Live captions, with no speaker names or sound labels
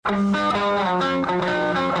This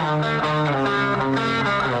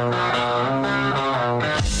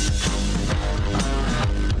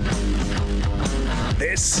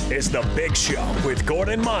is The Big Show with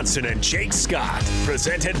Gordon Monson and Jake Scott,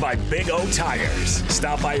 presented by Big O Tires.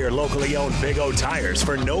 Stop by your locally owned Big O Tires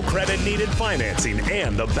for no credit needed financing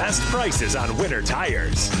and the best prices on winter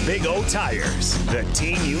tires. Big O Tires, the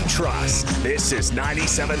team you trust. This is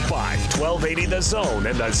 97.5, 1280 The Zone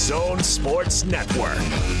and The Zone Sports Network.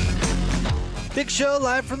 Big Show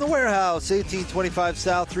live from the warehouse, 1825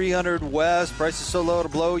 South, 300 West. Prices so low to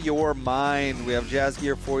blow your mind. We have Jazz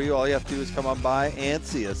gear for you. All you have to do is come on by and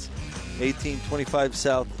see us. 1825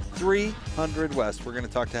 South, 300 West. We're going to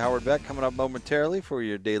talk to Howard Beck coming up momentarily for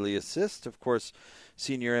your daily assist. Of course,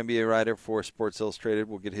 senior NBA writer for Sports Illustrated.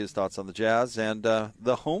 We'll get his thoughts on the Jazz. And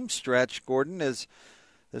the home stretch, Gordon, is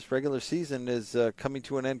this regular season is coming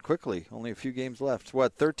to an end quickly. Only a few games left.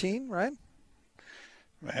 What, 13, right?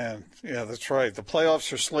 Man, yeah, that's right. The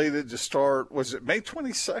playoffs are slated to start, was it May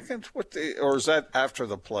 22nd? Or is that after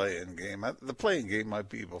the play-in game? The play-in game might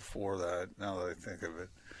be before that, now that I think of it.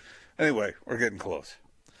 Anyway, we're getting close.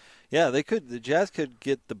 Yeah, the Jazz could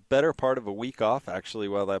get the better part of a week off, actually,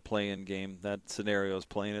 while that play-in game, that scenario is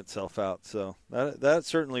playing itself out. So that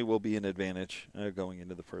certainly will be an advantage going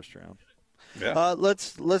into the first round. Yeah.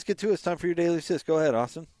 Let's get to it. It's time for your daily assist. Go ahead,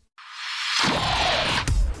 Austin.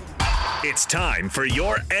 It's time for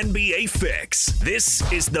your NBA fix. This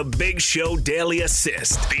is the Big Show Daily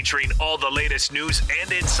Assist, featuring all the latest news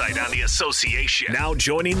and insight on the association. Now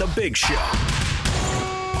joining the Big Show,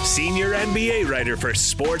 senior NBA writer for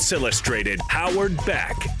Sports Illustrated, Howard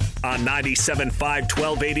Beck, on 97.5,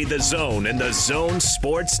 1280 The Zone and the Zone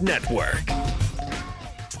Sports Network.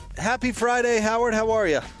 Happy Friday, Howard. How are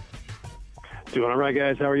you? Doing all right,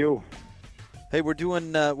 guys. How are you? Hey, we're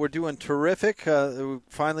doing terrific. We're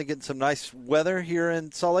finally getting some nice weather here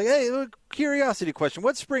in Salt Lake. Hey, curiosity question: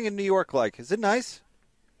 what's spring in New York like? Is it nice?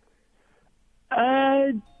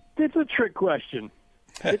 It's a trick question.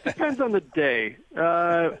 It depends on the day.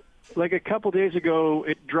 Like a couple days ago,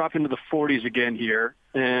 it dropped into the 40s again here,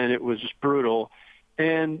 and it was just brutal.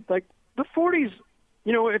 And like the 40s,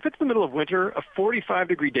 you know, if it's the middle of winter, a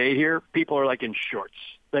 45-degree day here, people are like in shorts.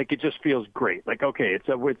 Like, it just feels great. Like, okay, it's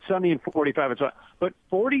sunny and 45. But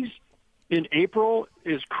 40s in April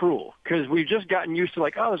is cruel because we've just gotten used to,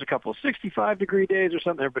 like, oh, there's a couple of 65-degree days or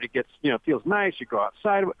something. Everybody gets, feels nice. You go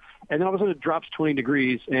outside. And then all of a sudden it drops 20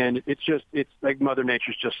 degrees, and it's like Mother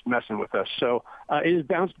Nature's just messing with us. So it has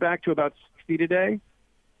bounced back to about 60 today.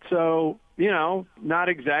 So, not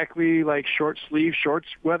exactly like short-sleeve shorts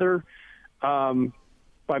weather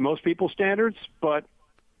by most people's standards, but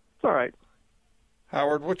it's all right.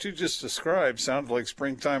 Howard, what you just described sounded like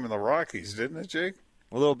springtime in the Rockies, didn't it, Jake?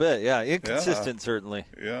 A little bit, yeah. Inconsistent, certainly.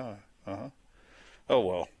 Yeah. Oh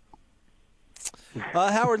well.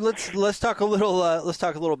 Howard, let's talk a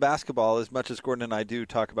little basketball. As much as Gordon and I do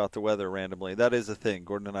talk about the weather randomly, that is a thing.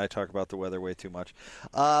 Gordon and I talk about the weather way too much.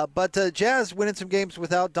 But Jazz winning some games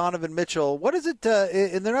without Donovan Mitchell. What is it?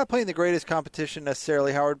 And they're not playing the greatest competition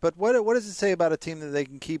necessarily, Howard. But what does it say about a team that they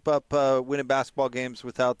can keep up winning basketball games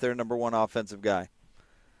without their number one offensive guy?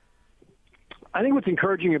 I think what's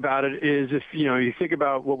encouraging about it is if, you think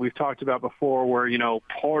about what we've talked about before where,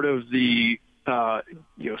 part of the,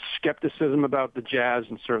 skepticism about the Jazz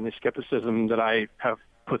and certainly skepticism that I have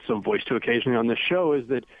put some voice to occasionally on this show is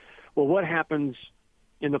that, well, what happens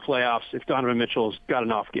in the playoffs if Donovan Mitchell's got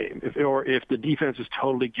an off game or if the defense is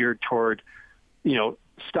totally geared toward,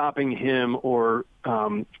 stopping him or,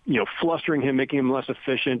 flustering him, making him less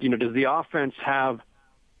efficient? Does the offense have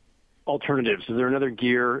alternatives? Is there another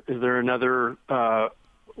gear? Is there another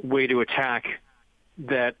way to attack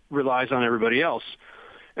that relies on everybody else?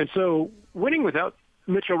 And so winning without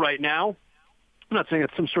Mitchell right now, I'm not saying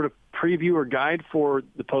it's some sort of preview or guide for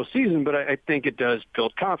the postseason, but I think it does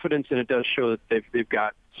build confidence and it does show that they've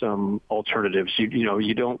got some alternatives.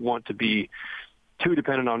 You don't want to be too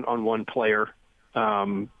dependent on one player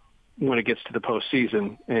when it gets to the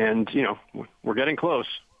postseason. And, we're getting close.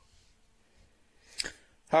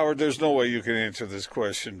 Howard, there's no way you can answer this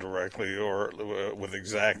question directly or with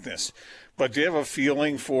exactness. But do you have a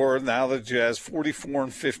feeling for now the Jazz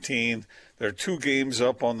 44-15? They're 2 games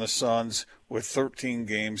up on the Suns with 13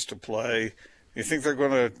 games to play. You think they're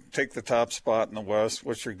going to take the top spot in the West?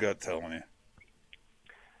 What's your gut telling you?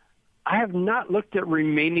 I have not looked at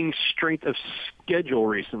remaining strength of schedule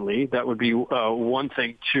recently. That would be one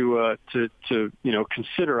thing to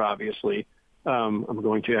consider. Obviously, I'm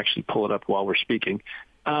going to actually pull it up while we're speaking.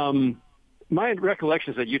 My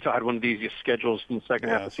recollection is that Utah had one of the easiest schedules in the second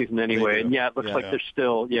half of the season anyway. And it looks like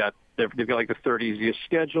they're they've got like the third easiest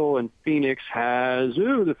schedule, and Phoenix has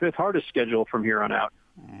the fifth hardest schedule from here on out.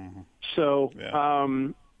 Mm-hmm. So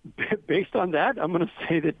based on that, I'm going to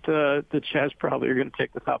say that the Jazz probably are going to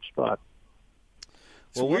take the top spot.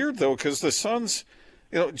 It's weird, though, because the Suns,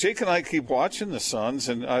 Jake and I keep watching the Suns,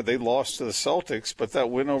 and they lost to the Celtics, but that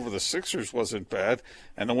win over the Sixers wasn't bad,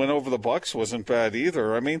 and the win over the Bucks wasn't bad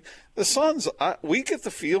either. I mean, the Suns, we get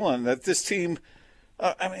the feeling that this team,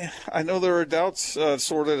 I know there are doubts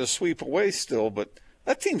sort of to sweep away still, but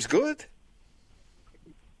that team's good.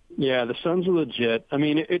 Yeah, the Suns are legit. I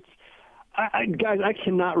mean, guys, I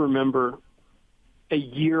cannot remember a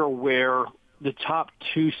year where the top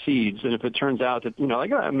two seeds, and if it turns out that,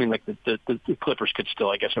 the Clippers could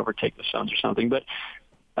still, I guess, overtake the Suns or something. But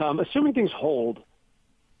assuming things hold,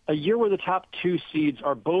 a year where the top two seeds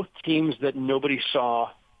are both teams that nobody saw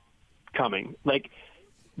coming, like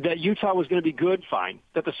that Utah was going to be good, fine.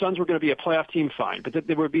 That the Suns were going to be a playoff team, fine. But that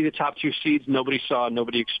they would be the top two seeds, nobody saw,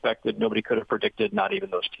 nobody expected, nobody could have predicted, not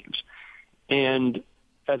even those teams. And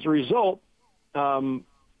as a result,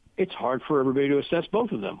 it's hard for everybody to assess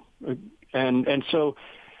both of them. And so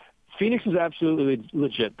Phoenix is absolutely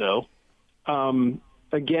legit, though.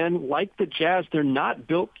 Again, like the Jazz, they're not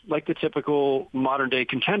built like the typical modern-day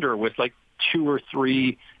contender with like 2 or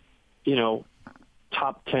 3,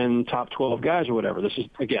 top 10, top 12 guys or whatever. This is,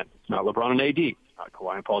 again, it's not LeBron and AD. It's not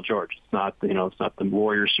Kawhi and Paul George. It's not, it's not the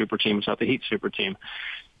Warriors super team. It's not the Heat super team.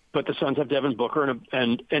 But the Suns have Devin Booker,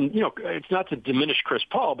 and it's not to diminish Chris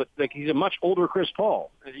Paul, but like he's a much older Chris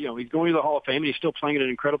Paul. He's going to the Hall of Fame, and he's still playing at an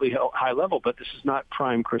incredibly high level, but this is not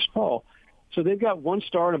prime Chris Paul. So they've got one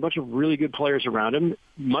star and a bunch of really good players around him,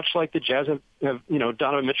 much like the Jazz have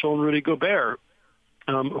Donovan Mitchell and Rudy Gobert,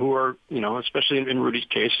 who are, especially in Rudy's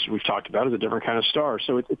case, we've talked about, is a different kind of star.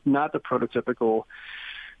 So it's not the prototypical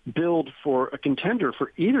build for a contender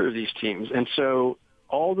for either of these teams. And so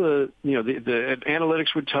all the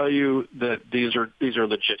analytics would tell you that these are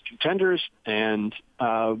legit contenders, and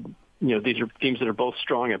these are teams that are both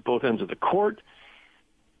strong at both ends of the court.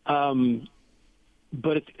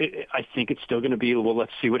 But I think it's still going to be, well,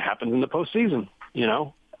 let's see what happens in the postseason,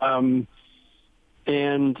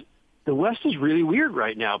 and the West is really weird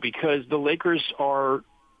right now because the Lakers are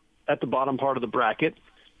at the bottom part of the bracket,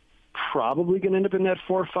 probably going to end up in that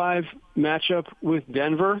 4-5 matchup with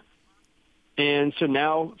Denver. And so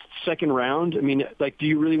now, second round, do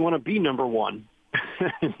you really want to be number one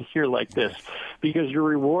here like this? Because your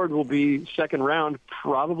reward will be second round,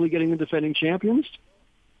 probably getting the defending champions.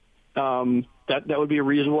 That would be a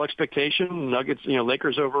reasonable expectation. Nuggets,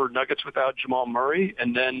 Lakers over Nuggets without Jamal Murray,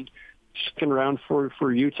 and then second round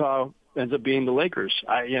for Utah ends up being the Lakers.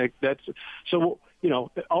 So.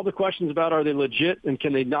 All the questions about are they legit and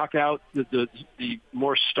can they knock out the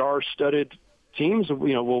more star-studded teams,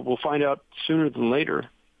 we'll find out sooner than later.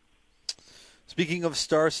 Speaking of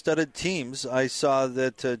star-studded teams, I saw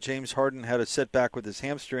that James Harden had a setback with his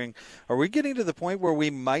hamstring. Are we getting to the point where we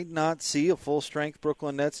might not see a full-strength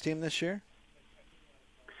Brooklyn Nets team this year?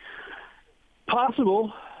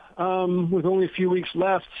 Possible, with only a few weeks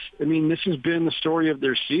left. This has been the story of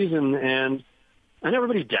their season, and I know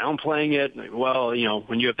everybody's downplaying it. Well,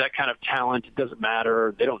 when you have that kind of talent, it doesn't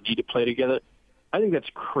matter. They don't need to play together. I think that's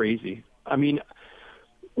crazy.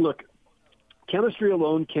 Look, chemistry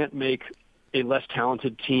alone can't make a less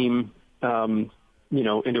talented team,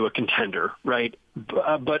 into a contender, right?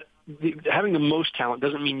 But having the most talent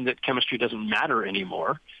doesn't mean that chemistry doesn't matter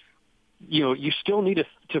anymore. You still need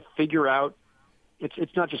to figure out.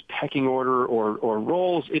 It's not just pecking order or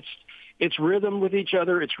roles. It's rhythm with each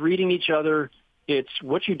other. It's reading each other. It's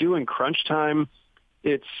what you do in crunch time.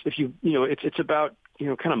 It's it's about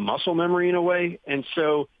kind of muscle memory in a way. And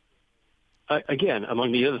so, again,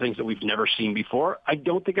 among the other things that we've never seen before, I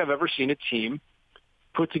don't think I've ever seen a team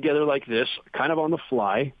put together like this, kind of on the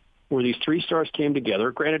fly, where these three stars came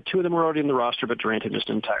together. Granted, 2 of them were already in the roster, but Durant had missed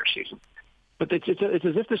an entire season. But it's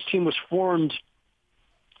as if this team was formed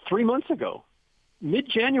 3 months ago.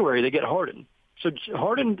 Mid-January, they get Harden. So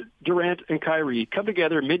Harden, Durant, and Kyrie come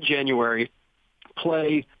together mid-January,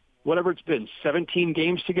 play whatever it's been, 17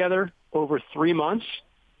 games together over 3 months,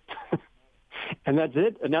 and that's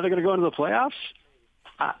it. And now they're going to go into the playoffs.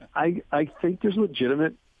 I think there's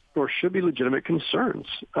legitimate or should be legitimate concerns.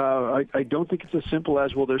 I don't think it's as simple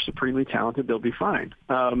as, well, they're supremely talented, they'll be fine.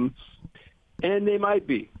 And they might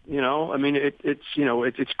be.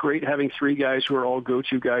 It's great having 3 guys who are all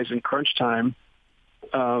go-to guys in crunch time.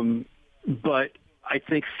 But I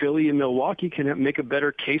think Philly and Milwaukee can make a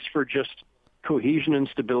better case for just cohesion and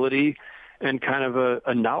stability and kind of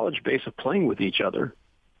a knowledge base of playing with each other.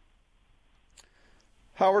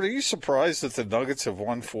 Howard, are you surprised that the Nuggets have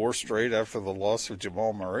won 4 straight after the loss of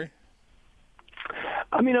Jamal Murray?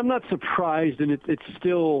 I mean, I'm not surprised, and it's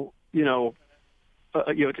still,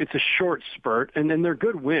 it's a short spurt, and then they're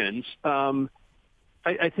good wins.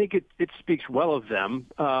 I think it speaks well of them.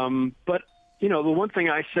 But, the one thing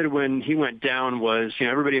I said when he went down was,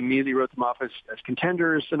 everybody immediately wrote them off as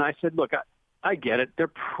contenders. And I said, look, I get it. They're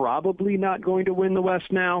probably not going to win the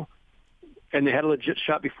West now. And they had a legit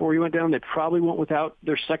shot before he went down. They probably went without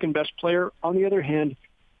their second best player. On the other hand,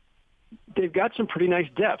 they've got some pretty nice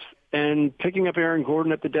depth. And picking up Aaron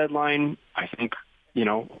Gordon at the deadline, I think,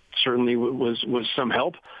 certainly was some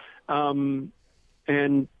help. And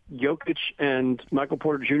Jokic and Michael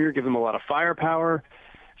Porter Jr. give them a lot of firepower.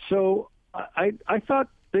 So I thought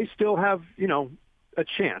they still have, a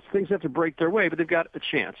chance. Things have to break their way, but they've got a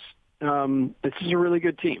chance. This is a really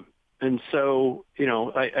good team. And so,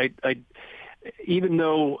 I even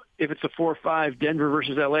though if it's a 4-5 Denver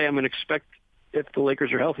versus LA, I'm going to expect if the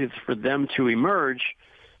Lakers are healthy for them to emerge.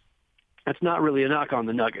 That's not really a knock on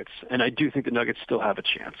the Nuggets. And I do think the Nuggets still have a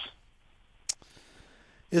chance.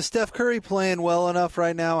 Is Steph Curry playing well enough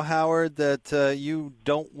right now, Howard, that you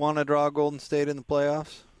don't want to draw Golden State in the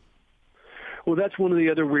playoffs? Well, that's one of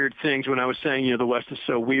the other weird things when I was saying, the West is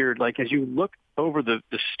so weird. Like, as you look over the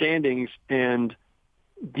standings and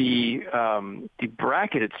the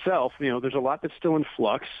bracket itself, there's a lot that's still in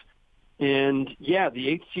flux. And, yeah, the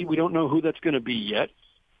 8th seed, we don't know who that's going to be yet.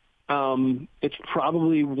 It's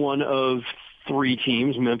probably one of 3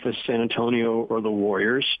 teams, Memphis, San Antonio, or the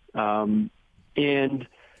Warriors. And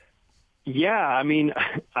yeah, I mean,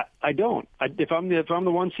 I don't. If I'm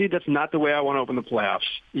the 1 seed, that's not the way I want to open the playoffs.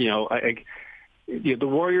 The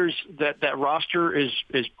Warriors, that roster is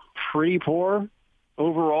pretty poor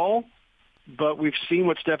overall, but we've seen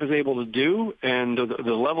what Steph is able to do and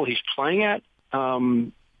the level he's playing at.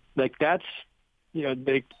 That's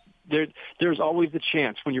there's always the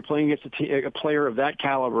chance when you're playing against a player of that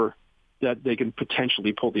caliber that they can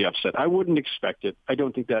potentially pull the upset. I wouldn't expect it. I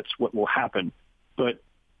don't think that's what will happen. But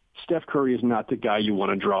Steph Curry is not the guy you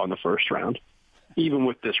want to draw in the first round, even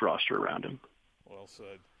with this roster around him. Well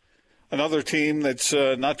said. Another team that's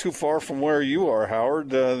not too far from where you are, Howard,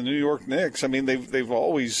 the New York Knicks. I mean, they've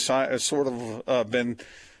always sort of been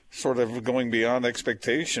sort of going beyond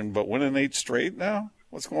expectation, but winning 8 straight now?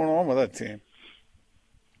 What's going on with that team?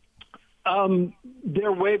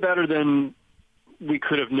 They're way better than we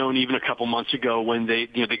could have known even a couple months ago when they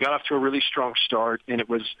got off to a really strong start, and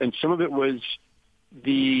some of it was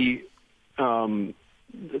the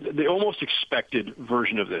almost expected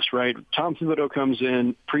version of this, right? Tom Thibodeau comes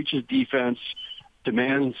in, preaches defense,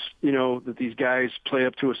 demands, that these guys play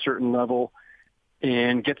up to a certain level,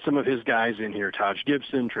 and get some of his guys in here, Taj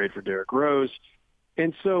Gibson, trade for Derrick Rose.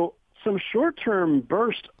 And so some short-term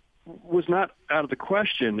burst was not out of the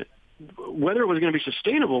question. Whether it was going to be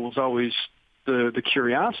sustainable was always the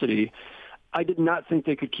curiosity. I did not think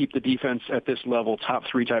they could keep the defense at this level, top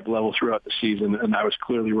 3 type level throughout the season, and I was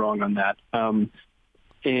clearly wrong on that.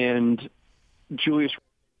 And Julius.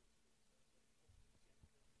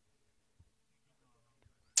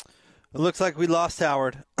 It looks like we lost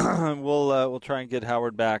Howard. We'll try and get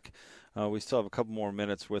Howard back. We still have a couple more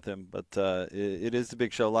minutes with him, but it is the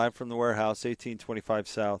Big Show live from the warehouse, 1825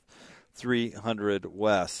 South, 300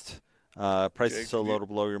 West. Price is so low to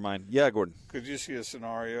blow your mind. Yeah, Gordon. Could you see a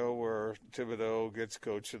scenario where Thibodeau gets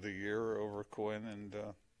Coach of the Year over Quinn and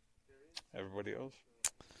everybody else?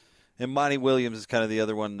 And Monty Williams is kind of the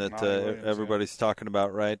other one that everybody's talking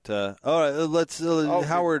about, right? Let's.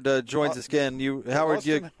 Howard joins us again.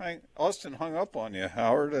 Austin hung up on you,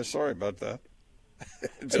 Howard. Sorry about that.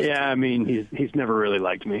 Yeah, I mean, he's never really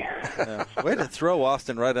liked me. Way to throw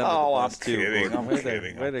Austin right under the bus, too. I'm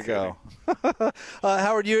kidding. Way to go.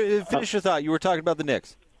 Howard, you finish your thought. You were talking about the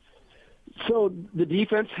Knicks. So the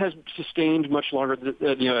defense has sustained much longer,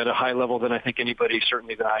 at a high level than I think anybody,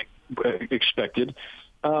 certainly that I expected.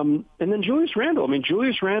 And then Julius Randle. I mean,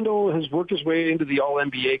 Julius Randle has worked his way into the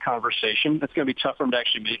All-NBA conversation. That's going to be tough for him to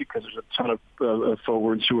actually make it because there's a ton of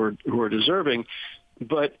forwards who are deserving.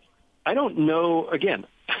 But I don't know, again,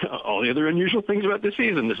 all the other unusual things about this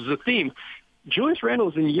season. This is a theme. Julius Randle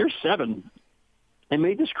is in year 7 and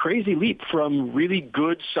made this crazy leap from really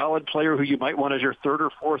good, solid player who you might want as your 3rd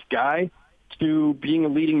or 4th guy to being a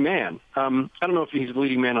leading man. I don't know if he's a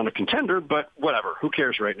leading man on a contender, but whatever. Who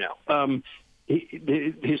cares right now?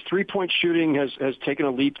 His three-point shooting has taken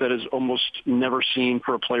a leap that is almost never seen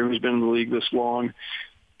for a player who's been in the league this long.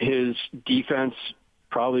 His defense,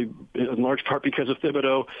 probably in large part because of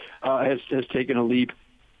Thibodeau, has taken a leap.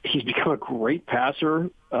 He's become a great passer.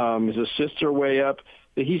 His assists are way up.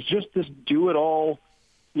 He's just this do-it-all,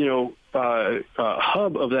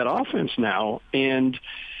 hub of that offense now. And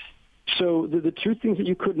So the two things that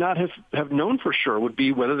you could not have known for sure would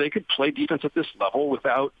be whether they could play defense at this level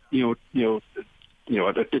without,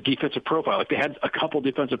 a defensive profile. Like, they had a couple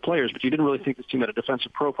defensive players, but you didn't really think this team had a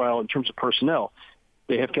defensive profile in terms of personnel.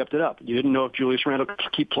 They have kept it up. You didn't know if Julius Randle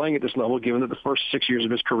could keep playing at this level, given that the first 6 years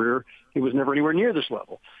of his career, he was never anywhere near this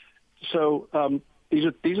level. So these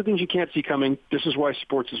are things you can't see coming. This is why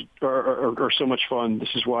sports are so much fun. This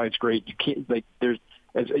is why it's great. You can't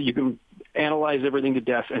you can analyze everything to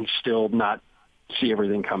death and still not see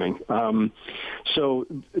everything coming. So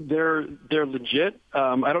they're legit.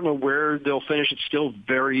 I don't know where they'll finish. It's still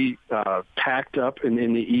very packed up in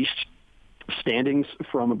the East standings,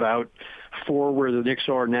 from about 4 where the Knicks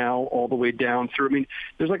are now all the way down through. I mean,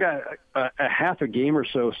 there's like a half a game or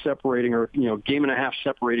so separating, or game and a half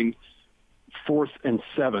separating 4th and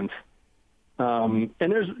 7th. And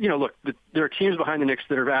there's, look, there are teams behind the Knicks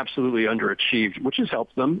that have absolutely underachieved, which has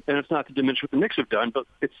helped them. And it's not to diminish what the Knicks have done, but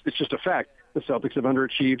it's just a fact. The Celtics have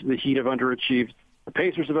underachieved. The Heat have underachieved. The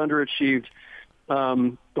Pacers have underachieved.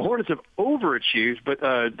 The Hornets have overachieved, but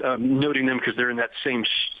noting them because they're in that same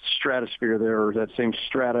stratosphere there, or that same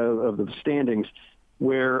strata of the standings,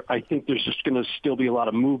 where I think there's just going to still be a lot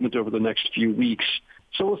of movement over the next few weeks.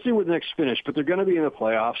 So we'll see where the Knicks finish, but they're going to be in the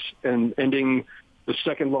playoffs and ending the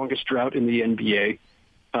second longest drought in the NBA.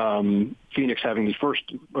 Phoenix having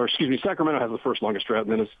Sacramento has the first longest drought,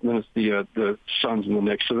 and then it's the Suns and the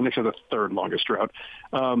Knicks. So the Knicks have the third longest drought,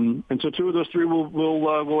 and so 2 of those 3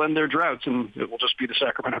 will end their droughts, and it will just be the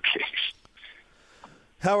Sacramento Kings.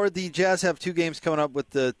 Howard, the Jazz have 2 games coming up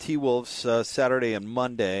with the T-Wolves Saturday and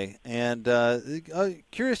Monday, and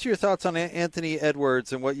curious to your thoughts on Anthony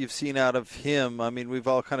Edwards and what you've seen out of him. I mean, we've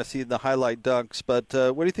all kind of seen the highlight dunks, but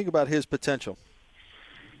what do you think about his potential?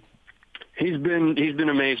 He's been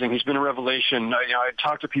amazing. He's been a revelation. I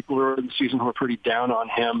talked to people earlier in the season who were pretty down on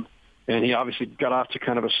him, and he obviously got off to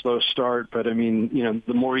kind of a slow start. But I mean,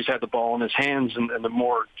 the more he's had the ball in his hands, and the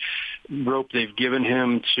more rope they've given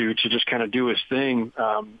him to just kind of do his thing,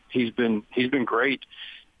 he's been great.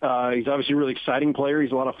 He's obviously a really exciting player.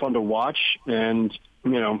 He's a lot of fun to watch, and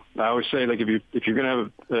I always say, like, if you're going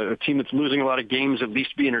to have a team that's losing a lot of games, at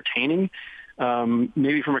least be entertaining.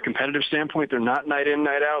 Maybe from a competitive standpoint, they're not night in,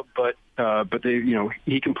 night out, but they,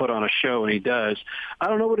 he can put on a show, and he does. I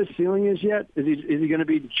don't know what his ceiling is yet. Is he going to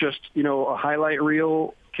be just, a highlight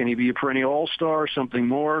reel? Can he be a perennial all-star, something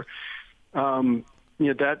more? Those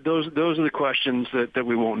are the questions that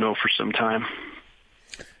we won't know for some time.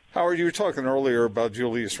 Howard, you were talking earlier about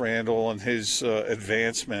Julius Randle and his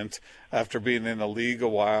advancement after being in the league a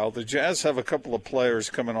while. The Jazz have a couple of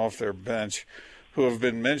players coming off their bench who have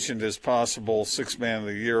been mentioned as possible Sixth Man of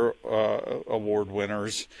the Year award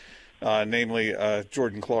winners, namely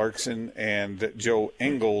Jordan Clarkson and Joe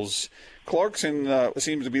Ingles. Clarkson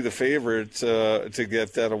seems to be the favorite to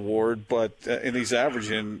get that award, and he's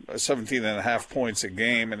averaging 17.5 points a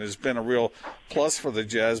game and has been a real plus for the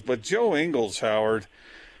Jazz. But Joe Ingles, Howard,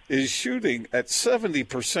 is shooting at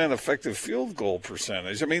 70% effective field goal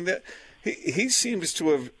percentage. I mean, he seems to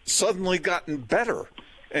have suddenly gotten better.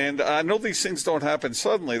 And I know these things don't happen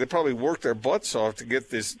suddenly. They probably worked their butts off to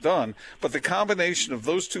get this done. But the combination of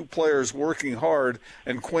those 2 players working hard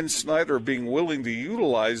and Quinn Snyder being willing to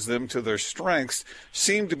utilize them to their strengths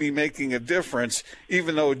seem to be making a difference,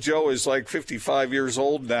 even though Joe is like 55 years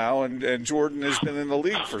old now and Jordan has been in the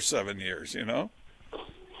league for 7 years,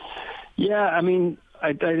 Yeah, I mean,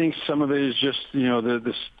 I think some of it is just,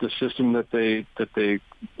 the system that they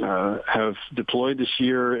have deployed this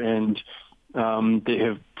year, and they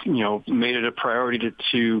have, made it a priority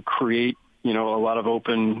to create, a lot of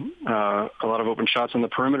open shots on the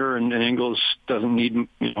perimeter, and Ingles doesn't need,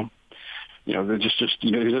 he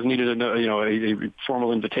doesn't need a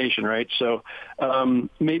formal invitation, right? So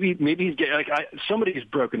maybe he's getting, somebody's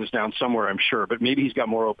broken this down somewhere, I'm sure, but maybe he's got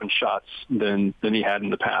more open shots than he had in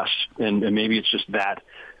the past, and maybe it's just that.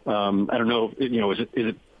 I don't know, is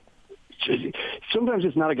it sometimes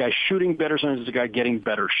it's not a guy shooting better, sometimes it's a guy getting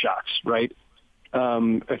better shots, right?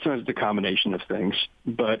 Sometimes it's a combination of things.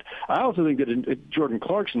 But I also think that in Jordan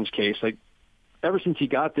Clarkson's case, ever since he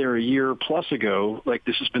got there a year plus ago,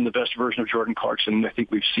 this has been the best version of Jordan Clarkson I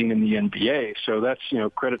think we've seen in the NBA. So that's,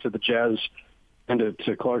 credit to the Jazz and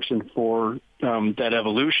to Clarkson for that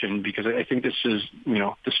evolution, because I think this is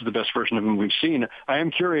the best version of him we've seen. I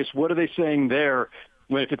am curious, what are they saying there?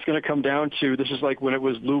 If it's going to come down to, this is like when it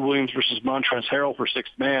was Lou Williams versus Montrezl Harrell for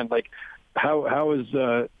Sixth Man, how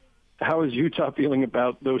is Utah feeling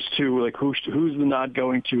about those two? Who's the nod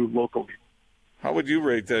going to locally? How would you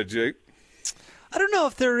rate that, Jake? I don't know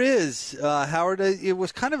if there is, Howard. It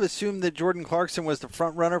was kind of assumed that Jordan Clarkson was the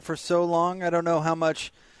front runner for so long. I don't know how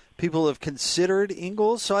much people have considered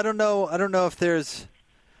Ingles. So I don't know if there's.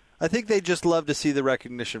 I think they just love to see the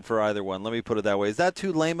recognition for either one. Let me put it that way. Is that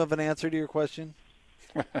too lame of an answer to your question?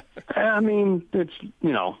 I mean, it's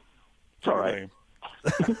it's all right.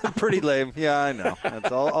 Pretty lame. Yeah, I know.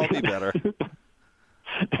 I'll be better.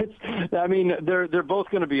 I mean, they're both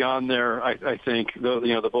going to be on there. I think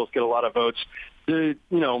they both get a lot of votes. There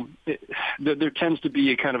tends to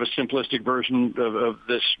be a kind of a simplistic version of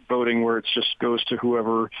this voting where it just goes to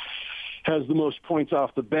whoever has the most points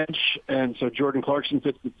off the bench, and so Jordan Clarkson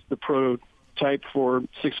fits the prototype for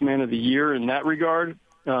Sixth Man of the Year in that regard.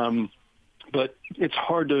 But it's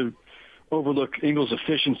hard to overlook Ingles'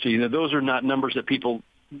 efficiency. Those are not numbers that people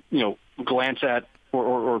glance at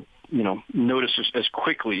or notice as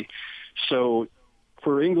quickly. So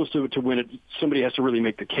for Ingles to win it, somebody has to really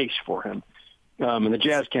make the case for him. And the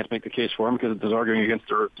Jazz can't make the case for him because it's arguing against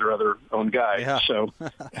their other own guy. Yeah. So,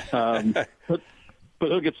 but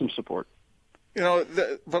he'll get some support.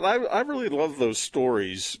 But I really love those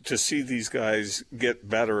stories to see these guys get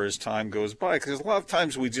better as time goes by, because a lot of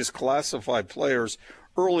times we just classify players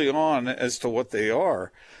early on as to what they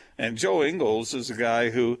are. And Joe Ingles is a guy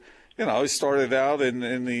who, he started out in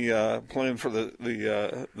the playing for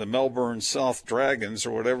the Melbourne South Dragons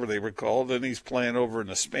or whatever they were called, and he's playing over in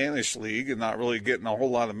the Spanish League and not really getting a whole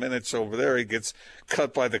lot of minutes over there. He gets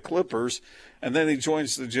cut by the Clippers, and then he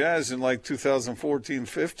joins the Jazz in like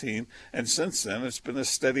 2014-15, and since then it's been a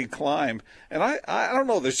steady climb. And I don't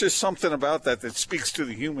know, there's just something about that speaks to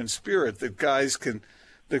the human spirit that guys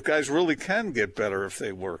really can get better if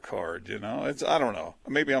they work hard. I don't know.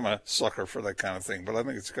 Maybe I'm a sucker for that kind of thing, but I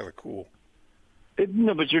think it's kind of cool.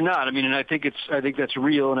 No, but you're not. I mean, and I think that's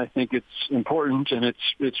real, and I think it's important, and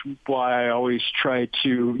it's why I always try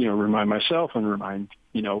to remind myself and remind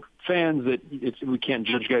fans that we can't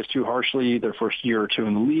judge guys too harshly their first year or two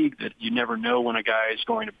in the league. That you never know when a guy is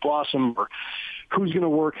going to blossom or who's going to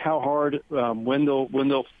work how hard, when they'll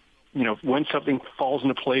when something falls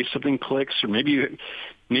into place, something clicks, or maybe you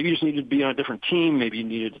just needed to be on a different team, maybe you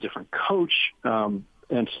needed a different coach, and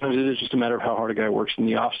sometimes it is just a matter of how hard a guy works in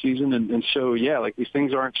the off season, and so these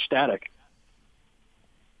things aren't static.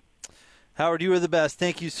 Howard, you are the best.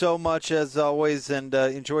 Thank you so much as always, and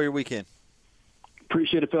enjoy your weekend.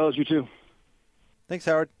 Appreciate it, fellas. You too. Thanks,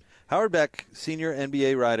 Howard. Howard Beck, senior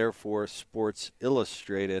NBA writer for Sports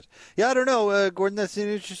Illustrated. Yeah, I don't know, Gordon, that's an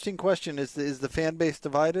interesting question. Is the fan base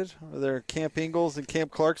divided? Are there Camp Ingles and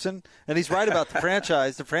Camp Clarkson? And he's right about the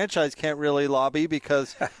franchise. The franchise can't really lobby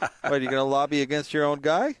because, are you going to lobby against your own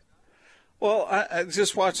guy? Well, I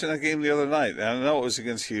just watching a game the other night. I know it was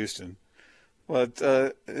against Houston. But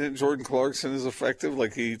Jordan Clarkson is effective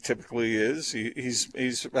like he typically is.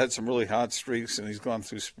 He's had some really hot streaks, and he's gone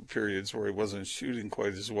through some periods where he wasn't shooting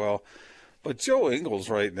quite as well. But Joe Ingles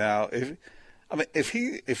right now, if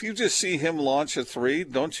you just see him launch a three,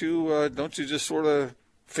 don't you just sort of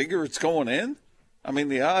figure it's going in? I mean,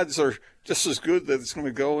 the odds are just as good that it's going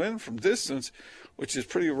to go in from distance, which is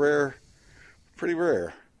pretty rare.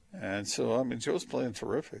 And so, Joe's playing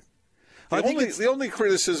terrific. The only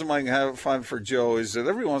criticism I can find for Joe is that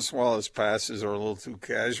every once in a while his passes are a little too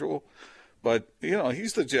casual. But,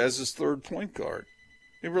 he's the Jazz's third point guard.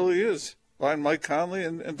 He really is, behind Mike Conley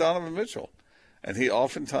and Donovan Mitchell. And he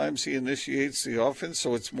initiates the offense,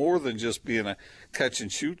 so it's more than just being a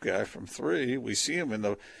catch-and-shoot guy from three. We see him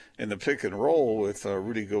in the pick and roll with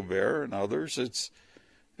Rudy Gobert and others.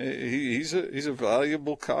 He's a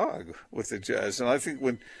valuable cog with the Jazz. And I think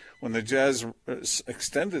when the Jazz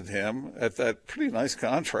extended him at that pretty nice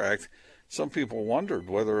contract, some people wondered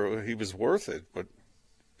whether he was worth it, but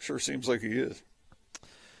sure seems like he is.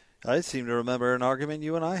 I seem to remember an argument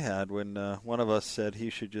you and I had when one of us said he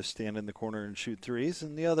should just stand in the corner and shoot threes,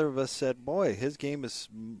 and the other of us said, boy, his game is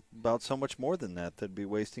about so much more than that. That'd be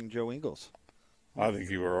wasting Joe Ingles. I think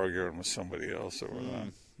you were arguing with somebody else over that.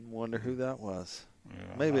 Wonder who that was.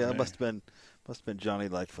 Yeah, Maybe I must have been Johnny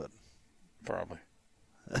Lightfoot. Probably.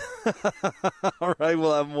 All right,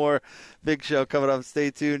 we'll have more Big Show coming up.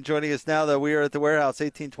 Stay tuned. Joining us now, though, we are at the warehouse,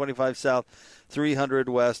 1825 South, 300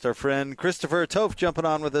 West. Our friend Christopher Toph jumping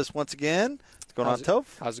on with us once again. What's going on,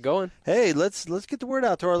 Toph? How's it going? Hey, let's get the word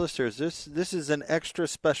out to our listeners. This is an extra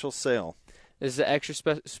special sale. This is an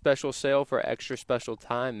extra special sale for extra special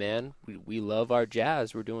time, man. We love our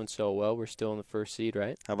Jazz. We're doing so well. We're still in the first seed,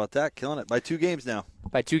 right? How about that? Killing it. By 2 games now.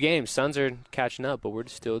 By 2 games. Suns are catching up, but we're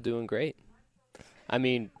still doing great. I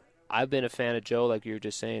mean, I've been a fan of Joe, like you were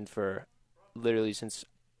just saying, for literally since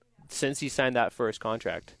he signed that first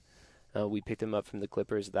contract. We picked him up from the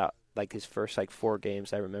Clippers. That his first 4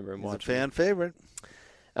 games. I remember him watching. He's a fan favorite.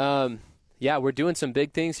 Yeah, we're doing some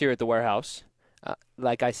big things here at the warehouse.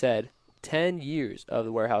 Like I said, 10 years of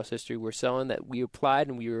the warehouse history, we're selling that we applied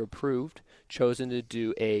and we were approved, chosen to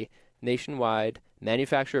do a nationwide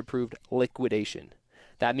manufacturer-approved liquidation.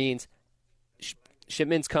 That means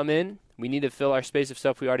shipments come in, we need to fill our space of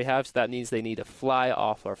stuff we already have, so that means they need to fly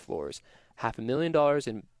off our floors. $500,000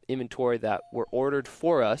 in inventory that were ordered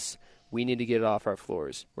for us, we need to get it off our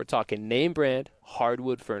floors. We're talking name brand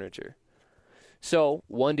hardwood furniture. So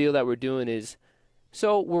one deal that we're doing is,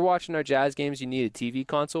 so we're watching our Jazz games, you need a TV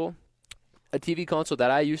console. A TV console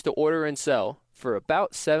that I used to order and sell for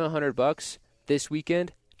about $700 this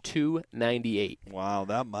weekend, $298. Wow,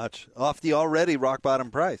 that much. Off the already rock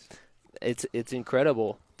bottom price. It's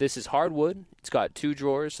incredible. This is hardwood. It's got 2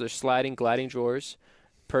 drawers. They're sliding, gliding drawers.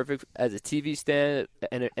 Perfect as a TV stand,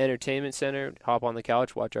 an entertainment center. Hop on the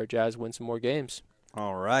couch, watch our Jazz win some more games.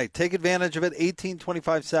 All right. Take advantage of it.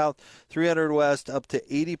 1825 South, 300 West, up to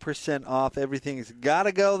 80% off. Everything's got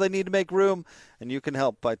to go. They need to make room, and you can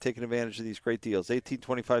help by taking advantage of these great deals.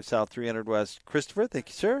 1825 South, 300 West. Christopher, thank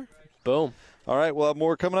you, sir. Boom. All right. We'll have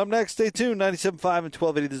more coming up next. Stay tuned. 97.5 and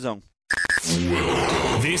 1280 The Zone.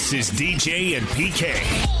 This is DJ and PK.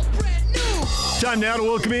 Time now to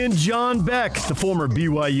welcome in John Beck, the former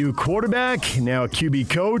BYU quarterback, now a QB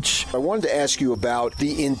coach. I wanted to ask you about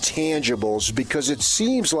the intangibles because it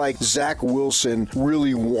seems like Zach Wilson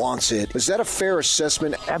really wants it. Is that a fair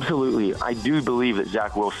assessment? Absolutely. I do believe that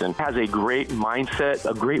Zach Wilson has a great mindset,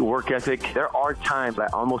 a great work ethic. There are times I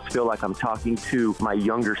almost feel like I'm talking to my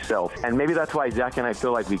younger self. And maybe that's why Zach and I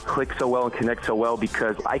feel like we click so well and connect so well,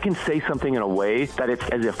 because I can say something in a way that it's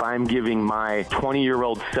as if I'm giving my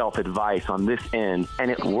 20-year-old self advice on this end, and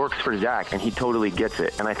it works for Zach, and he totally gets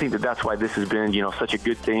it. And I think that that's why this has been, such a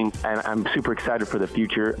good thing, and I'm super excited for the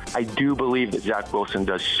future. I do believe that Zach Wilson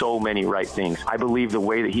does so many right things. I believe the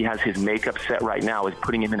way that he has his makeup set right now is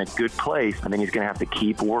putting him in a good place, and then he's going to have to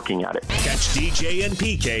keep working at it. Catch DJ and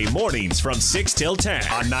PK mornings from 6 till 10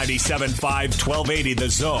 on 97.5, 1280 The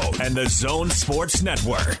Zone and the Zone Sports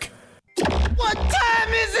Network. What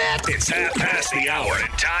time is it? It's half past the hour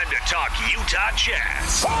and time to talk Utah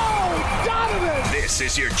Jazz. Oh, Donovan! This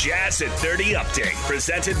is your Jazz at 30 update,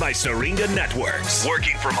 presented by Syringa Networks.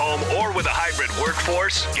 Working from home or with a hybrid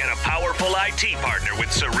workforce? Get a powerful IT partner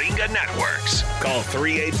with Syringa Networks. Call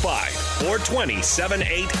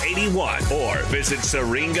 385-420-7881 or visit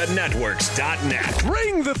syringanetworks.net.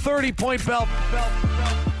 Ring the 30-point bell.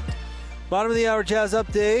 Bottom of the hour Jazz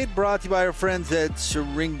update brought to you by our friends at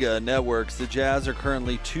Syringa Networks. The Jazz are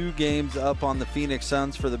currently 2 games up on the Phoenix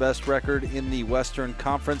Suns for the best record in the Western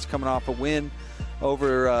Conference, coming off a win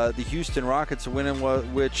over the Houston Rockets, a win in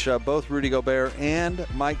which both Rudy Gobert and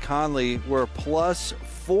Mike Conley were plus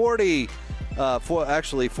 40,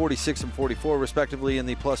 actually 46 and 44 respectively in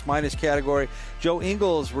the plus-minus category. Joe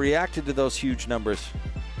Ingles reacted to those huge numbers.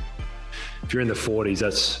 If you're in the 40s,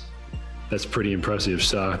 that's pretty impressive.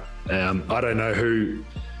 So I don't know who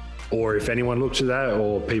or if anyone looks at that,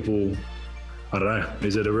 or people, I don't know,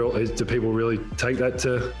 do people really take that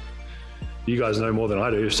to, you guys know more than I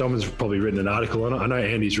do. Someone's probably written an article on it. I know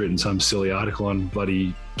Andy's written some silly article on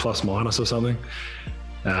bloody plus minus or something.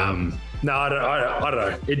 No, I don't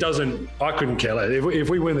know. It doesn't, I couldn't care less. If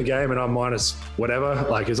we win the game and I'm minus whatever,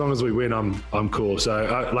 like as long as we win, I'm cool.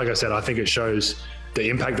 So like I said, I think it shows the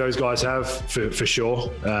impact those guys have for sure.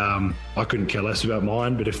 I couldn't care less about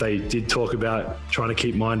mine, but if they did talk about trying to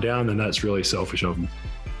keep mine down, then that's really selfish of them.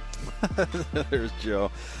 There's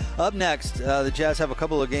Joe. Up next, the Jazz have a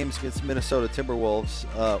couple of games against Minnesota Timberwolves.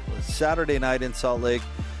 Saturday night in Salt Lake,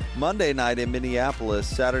 Monday night in Minneapolis.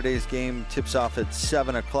 Saturday's game tips off at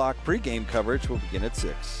 7 o'clock. Pre-game coverage will begin at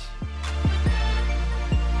 6.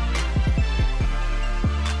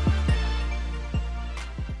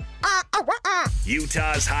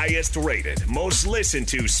 Utah's highest rated, most listened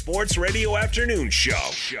to sports radio afternoon show.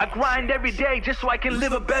 I grind every day just so I can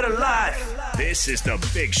live a better life. This is The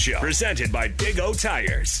Big Show, presented by Big O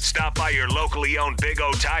Tires. Stop by your locally owned Big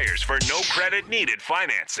O Tires for no credit needed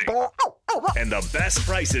financing and the best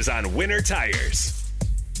prices on winter tires.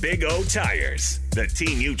 Big O Tires, the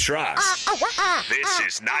team you trust. This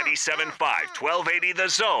is 97.5, 1280 The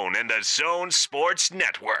Zone and the Zone Sports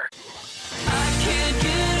Network. I can't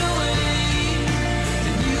get away,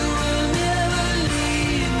 and you will never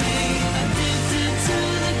leave me. Addicted to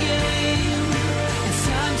the game, it's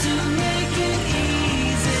time to make it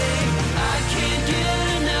easy. I can't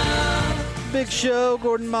get enough. Big Show,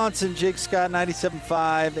 Gordon Monson, Jake Scott,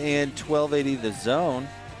 97.5 and 1280 The Zone.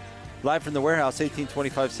 Live from the warehouse,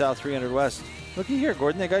 1825 South, 300 West. Looky here,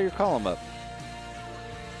 Gordon, they got your column up.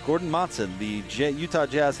 Gordon Monson, the Utah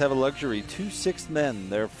Jazz have a luxury 2 sixth men.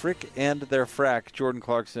 They're Frick and they're Frack, Jordan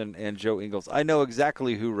Clarkson and Joe Ingles. I know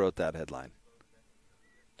exactly who wrote that headline.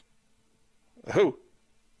 Who?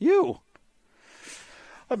 You.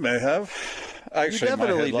 I may have. Actually,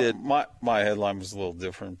 definitely did. My headline was a little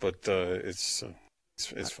different, but it's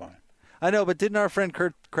fine. I know, but didn't our friend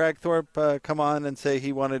Kurt Cragthorpe come on and say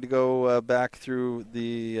he wanted to go back through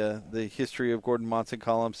the history of Gordon Monson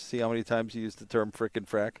columns to see how many times he used the term frick and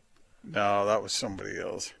frack? No, that was somebody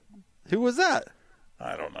else. Who was that?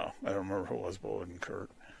 I don't know. I don't remember who it was, but it wasn't Kurt.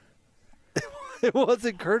 It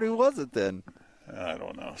wasn't Kurt. Who was it then? I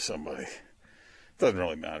don't know. Somebody. Doesn't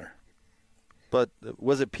really matter. But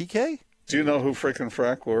was it PK? Do you know who Frick and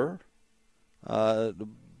Frack were?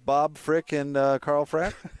 Bob Frick and Carl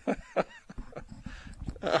Frack?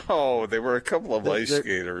 Oh, they were a couple of ice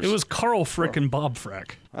skaters. It was Carl Frick and Bob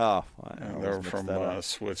Frack. Oh, they were from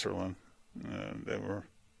Switzerland. They were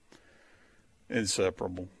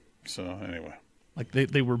inseparable. So anyway. Like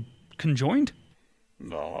they were conjoined?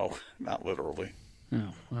 No, not literally.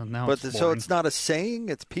 Oh, well, now but it's so it's not a saying,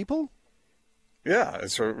 it's people? Yeah,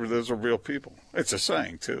 those are real people. It's a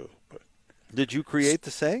saying, too. But did you create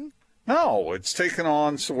the saying? No, it's taken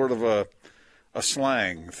on sort of a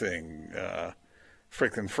slang thing,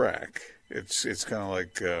 frick and frack. It's kind of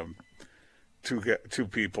like two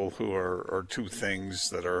people who are two things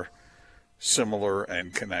that are similar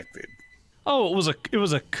and connected. Oh, it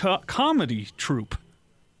was a comedy troupe.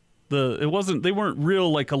 They weren't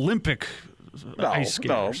real like Olympic ice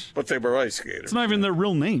skaters. No, but they were ice skaters. It's not even their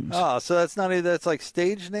real names. Oh, so that's like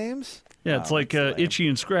stage names? Yeah, it's like Itchy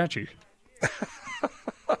and Scratchy.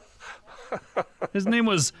 His name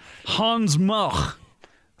was Hans Mach.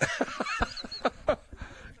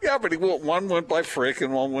 Yeah, but one went by Frick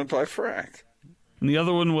and one went by Frack. And the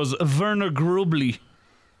other one was Werner Grubli.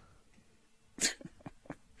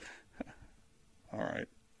 All right.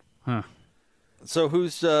 Huh. So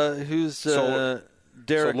who's Derek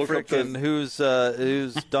Frick and who's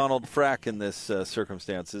Donald Frack in this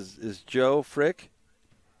circumstance? Is Joe Frick?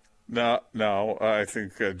 No, I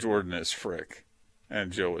think Jordan is Frick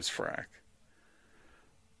and Joe is Frack.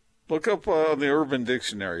 Look up on the Urban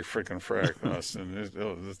Dictionary, Frick and Frack, and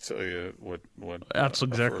it'll tell you what. That's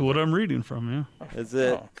exactly what I'm reading from. Yeah. Is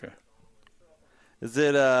it? Oh, okay. Is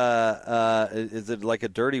it like a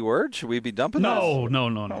dirty word? Should we be dumping this? No.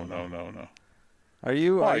 Are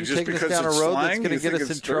you taking us down a road that's going to get us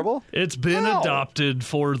in trouble? It's been adopted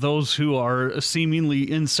for those who are seemingly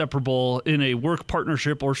inseparable in a work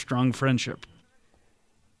partnership or strong friendship.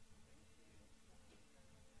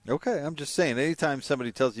 Okay, I'm just saying, anytime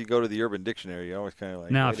somebody tells you go to the Urban Dictionary, you always kind of like...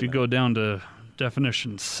 Now, if you go down to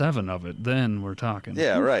definition 7 of it, then we're talking.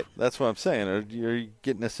 Yeah, right. That's what I'm saying. Are you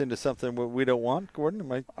getting us into something we don't want,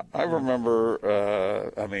 Gordon? I remember,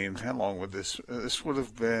 how long would this would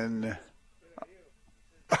have been...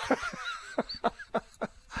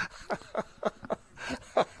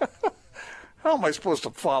 How am I supposed to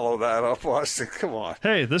follow that up, Austin? Come on.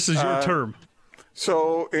 Hey, this is your term.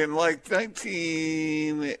 So in like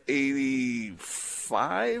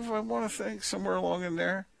 1985, I want to think, somewhere along in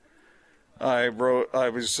there, I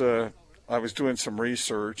was doing some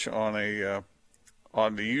research on the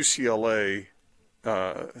UCLA.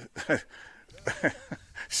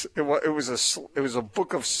 It was a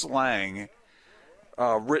book of slang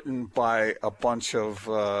written by a bunch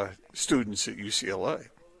of students at UCLA,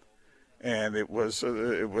 and it was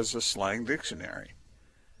a slang dictionary.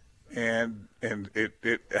 And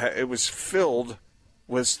it was filled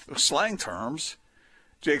with slang terms.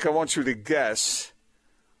 Jake, I want you to guess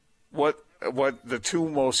what the two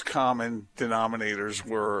most common denominators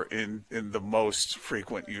were in the most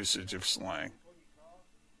frequent usage of slang.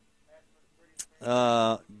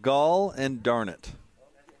 Gall and darn it.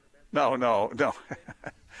 No.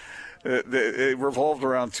 It revolved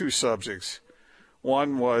around two subjects.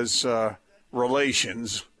 One was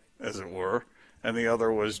relations, as it were, and the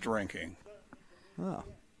other was drinking. Oh.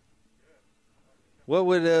 What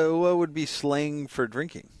would be slang for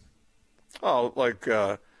drinking? Oh, like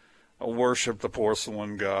worship the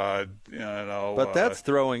porcelain god, But that's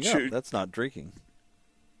throwing up. That's not drinking.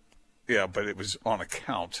 Yeah, but it was on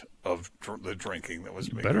account of the drinking that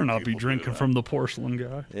was making. Better not be drinking from the porcelain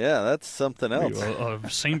guy. Yeah, that's something else.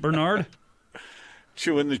 Saint Bernard?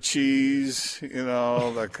 Chewing the cheese,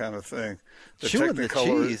 that kind of thing. Chewing the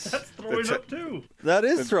cheese? That's throwing up, too. That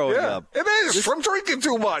is throwing up. It is, from drinking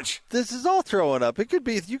too much. This is all throwing up. It could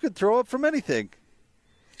be, you could throw up from anything.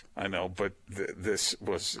 I know, but this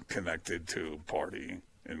was connected to partying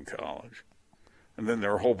in college. And then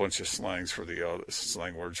there are a whole bunch of slang words for the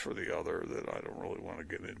other that I don't really want to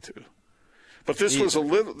get into. But this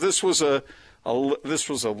was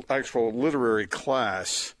an actual literary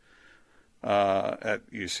class at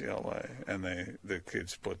UCLA, and the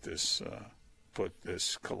kids put this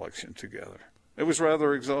collection together. It was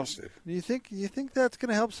rather exhaustive. You think that's going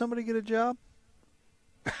to help somebody get a job?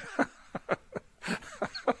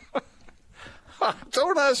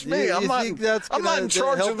 Don't ask me. I'm not in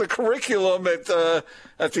charge of the curriculum at the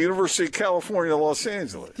University of California, Los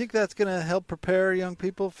Angeles. Think that's going to help prepare young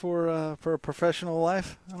people for a professional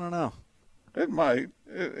life? I don't know. It might.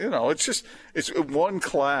 It's one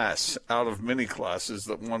class out of many classes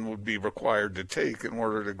that one would be required to take in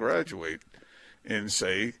order to graduate in,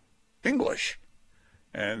 say, English.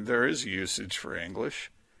 And there is usage for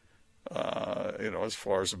English, as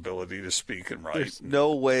far as ability to speak and write. There's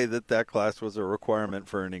no way that class was a requirement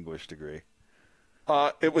for an English degree.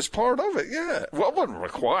 It was part of it, yeah. Well, it wasn't a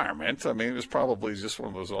requirement. I mean, it was probably just one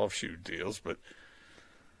of those offshoot deals, but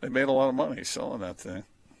they made a lot of money selling that thing.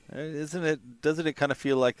 Doesn't it kind of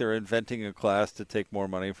feel like they're inventing a class to take more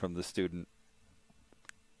money from the student?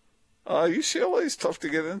 UCLA is tough to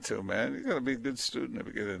get into, man. You got to be a good student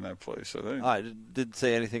to get in that place, I think. I didn't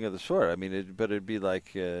say anything of the sort. I mean, but it'd be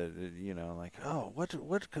like,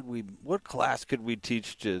 what class could we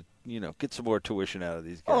teach to, get some more tuition out of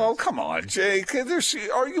these guys? Oh, come on, Jake.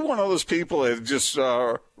 Are you one of those people that just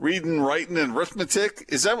reading, writing, and arithmetic?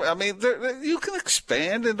 Is that? I mean, you can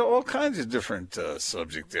expand into all kinds of different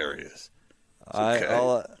subject areas.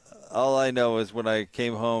 Okay. All I know is when I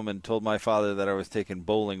came home and told my father that I was taking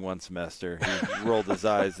bowling one semester, he rolled his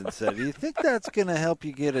eyes and said, "Do you think that's going to help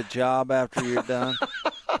you get a job after you're done?"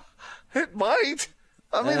 It might.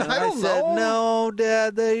 I mean, I don't said, know. "No,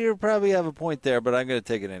 Dad, you probably have a point there, but I'm going to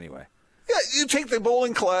take it anyway." Yeah, you take the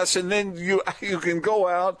bowling class, and then you can go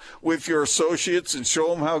out with your associates and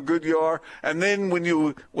show them how good you are. And then when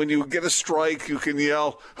you get a strike, you can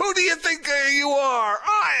yell, "Who do you think you are?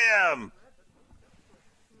 I am."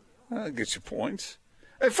 That gets you points.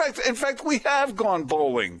 In fact, we have gone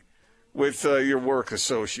bowling with your work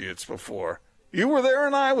associates before. You were there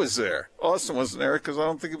and I was there. Austin wasn't there because I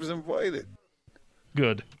don't think he was invited.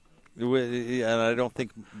 Good. And I don't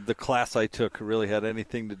think the class I took really had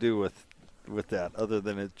anything to do with that, other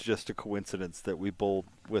than it's just a coincidence that we bowled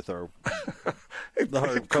with our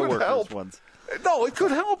coworkers once. No, it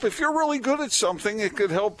could help. If you're really good at something, it could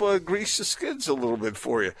help grease the skids a little bit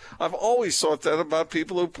for you. I've always thought that about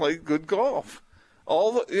people who play good golf.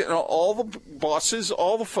 All the bosses,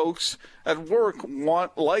 all the folks at work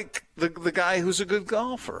want like the guy who's a good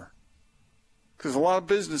golfer. Because a lot of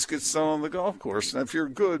business gets done on the golf course, and if you're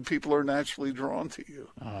good, people are naturally drawn to you.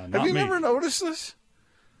 Have you never noticed this?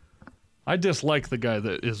 I dislike the guy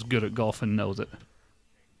that is good at golf and knows it.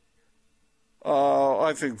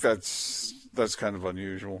 I think that's kind of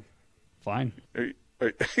unusual. Fine.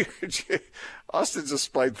 Austin's a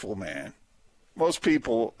spiteful man. Most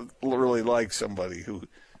people really like somebody who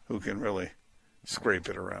can really scrape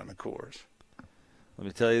it around the course. Let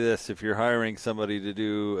me tell you this: if you're hiring somebody to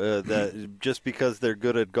do that just because they're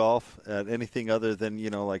good at golf, at anything other than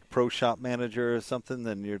like pro shop manager or something,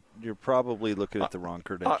 then you're probably looking at the wrong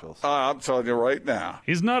credentials. I'm telling you right now,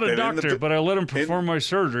 he's not a doctor, but I let him perform my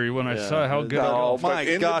surgery when I saw how good. Oh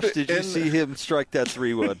my gosh! Did you see him strike that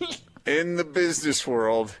 3-wood? In the business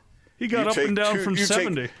world, he got up and down from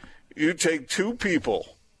 70. You take two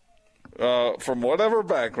people from whatever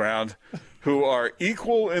background who are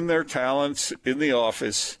equal in their talents in the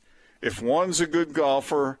office. If one's a good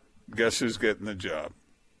golfer, guess who's getting the job?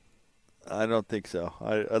 I don't think so.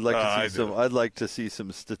 I'd like to see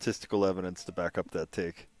some statistical evidence to back up that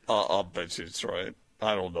take. I'll bet you it's right.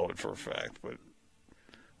 I don't know it for a fact, but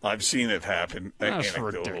I've seen it happen. That's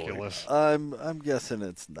ridiculous. I'm guessing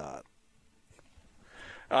it's not.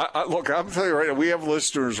 Look, I'm telling you right now, we have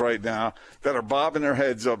listeners right now that are bobbing their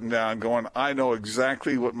heads up and down going, I know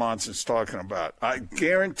exactly what Monson's talking about. I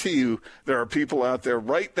guarantee you there are people out there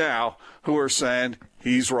right now who are saying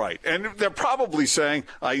he's right. And they're probably saying,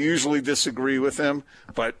 I usually disagree with him,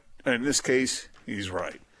 but in this case, he's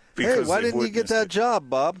right. Hey, why didn't you get that job,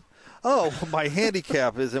 Bob? Oh, my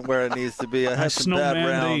handicap isn't where it needs to be. I had some bad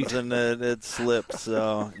rounds and it slipped,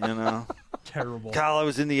 so, Terrible. Kyle, I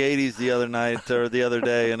was in the 80s the other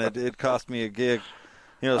day, and it cost me a gig.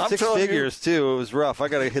 6 figures, too. It was rough. I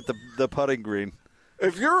got to hit the putting green.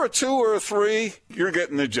 If you're a 2 or a 3, you're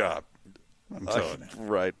getting the job. I'm telling you.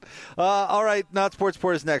 Right. All right, Not Sports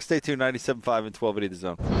Report is next. Stay tuned, 97.5 and 1280 The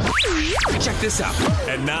Zone. Check this out.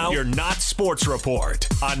 And now your Not Sports Report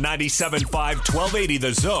on 97.5, 1280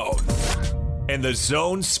 The Zone and The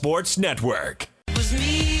Zone Sports Network. It was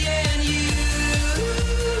me and you.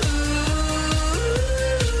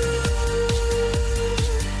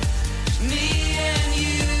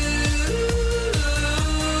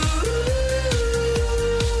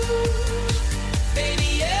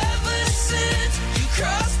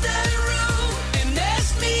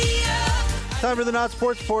 Time for the Not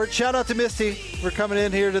Sports Report. Shout out to Misty. We're coming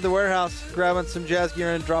in here to the warehouse, grabbing some jazz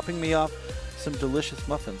gear and dropping me off some delicious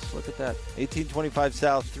muffins. Look at that. 1825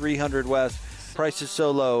 South, 300 West. Price is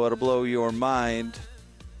so low, it'll blow your mind.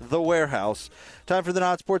 The warehouse. Time for the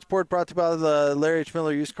Not Sports Report, brought to you by the Larry H.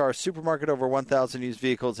 Miller Used Car Supermarket. Over 1,000 used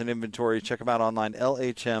vehicles in inventory. Check them out online,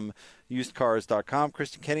 lhmusedcars.com.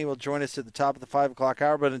 Kristen Kenny will join us at the top of the 5 o'clock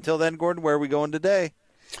hour. But until then, Gordon, where are we going today?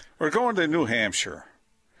 We're going to New Hampshire.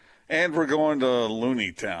 And we're going to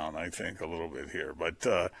Looney Town, I think, a little bit here. But,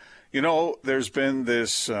 there's been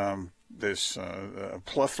this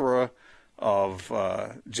plethora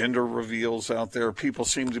of gender reveals out there. People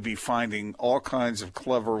seem to be finding all kinds of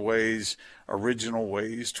clever ways, original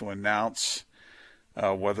ways to announce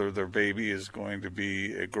whether their baby is going to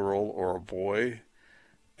be a girl or a boy.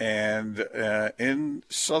 And in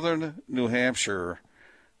southern New Hampshire,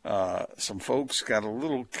 some folks got a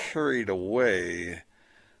little carried away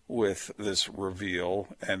with this reveal,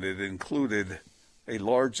 and it included a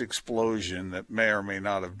large explosion that may or may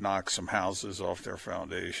not have knocked some houses off their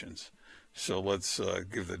foundations. So let's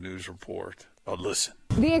give the news report a listen.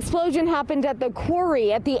 The explosion happened at the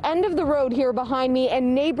quarry at the end of the road here behind me,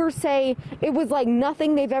 and neighbors say it was like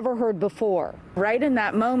nothing they've ever heard before. Right in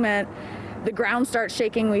that moment, the ground starts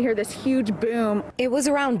shaking. We hear this huge boom. It was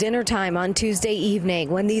around dinner time on Tuesday evening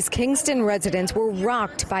when these Kingston residents were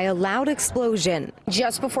rocked by a loud explosion.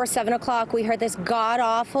 Just before 7 o'clock, we heard this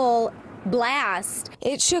god-awful blast.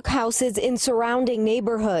 It shook houses in surrounding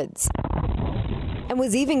neighborhoods and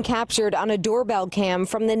was even captured on a doorbell cam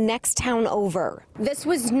from the next town over. This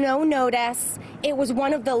was no notice. It was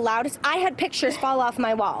one of the loudest. I had pictures fall off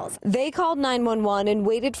my walls. They called 911 and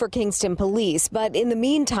waited for Kingston police, but in the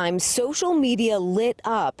meantime, social media lit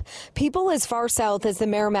up. People as far south as the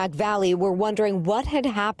Merrimack Valley were wondering what had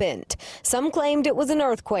happened. Some claimed it was an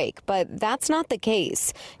earthquake, but that's not the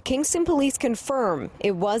case. Kingston police confirm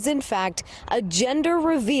it was, in fact, a gender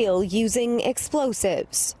reveal using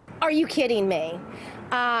explosives. Are you kidding me?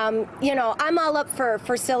 I'm all up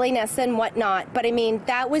for silliness and whatnot, but I mean,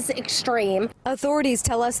 that was extreme. Authorities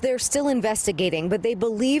tell us they're still investigating, but they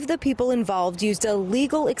believe the people involved used a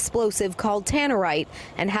legal explosive called tannerite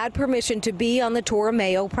and had permission to be on the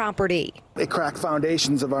Torromeo property. It cracked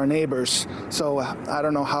foundations of our neighbors, so I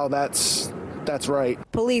don't know how that's right.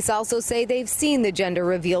 Police also say they've seen the gender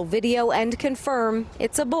reveal video and confirm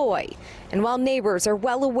it's a boy. And while neighbors are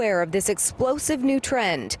well aware of this explosive new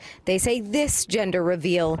trend, they say this gender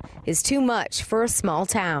reveal is too much for a small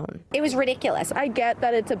town. It was ridiculous. I get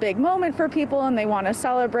that it's a big moment for people and they want to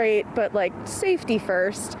celebrate, but safety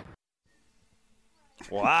first.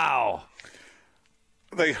 Wow.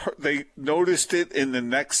 They noticed it in the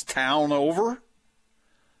next town over?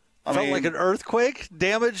 I mean, like an earthquake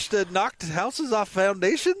damaged, knocked houses off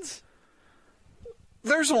foundations?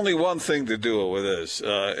 There's only one thing to do with this.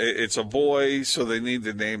 It's a boy, so they need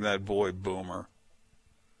to name that boy Boomer.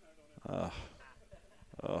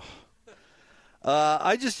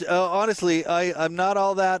 I just honestly, I'm not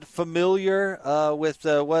all that familiar with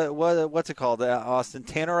what's it called, Austin,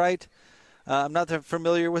 tannerite. I'm not that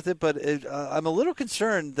familiar with it, but I'm a little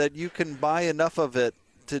concerned that you can buy enough of it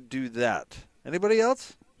to do that. Anybody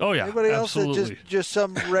else? Oh yeah, anybody absolutely. else? Just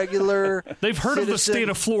some regular. They've heard citizen? of the state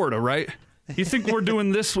of Florida, right? You think we're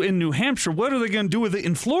doing this in New Hampshire? What are they going to do with it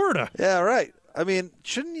in Florida? Yeah, right. I mean,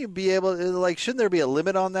 shouldn't you be able to, shouldn't there be a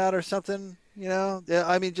limit on that or something? You know,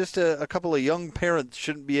 I mean, just a couple of young parents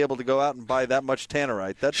shouldn't be able to go out and buy that much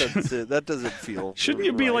tannerite. That doesn't feel. Shouldn't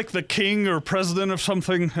you be right. like the king or president of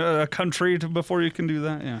something, country, before you can do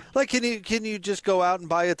that? Yeah. Like, can you just go out and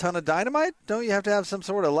buy a ton of dynamite? Don't you have to have some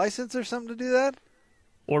sort of license or something to do that?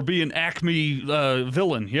 Or be an Acme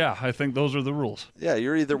villain. Yeah, I think those are the rules. Yeah,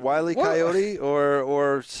 you're either Wile E. Coyote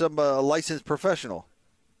or some licensed professional.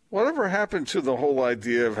 Whatever happened to the whole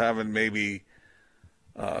idea of having maybe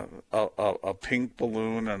a pink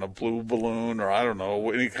balloon and a blue balloon, or I don't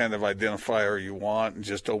know, any kind of identifier you want, and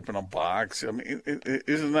just open a box? I mean,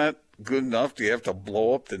 isn't that good enough? Do you have to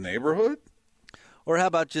blow up the neighborhood? Or how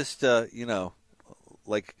about just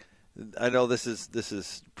I know this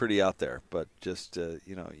is pretty out there, but just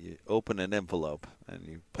you open an envelope and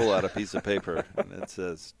you pull out a piece of paper and it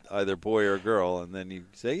says either boy or girl, and then you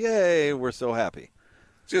say, "Yay, we're so happy."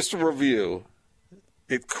 Just a review.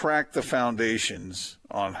 It cracked the foundations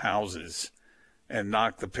on houses and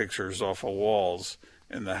knocked the pictures off of walls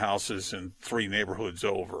in the houses in 3 neighborhoods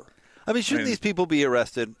over. I mean, shouldn't these people be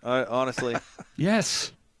arrested, honestly?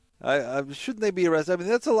 Yes. Shouldn't they be arrested? I mean,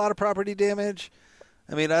 that's a lot of property damage.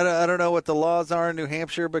 I mean, I don't know what the laws are in New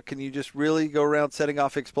Hampshire, but can you just really go around setting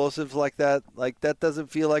off explosives like that? Like, that doesn't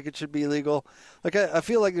feel like it should be legal. Like, I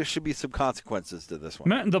feel like there should be some consequences to this one.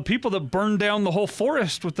 Man, the people that burned down the whole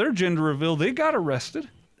forest with their gender reveal, they got arrested.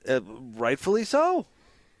 Rightfully so.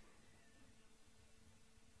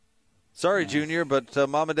 Sorry, Junior, but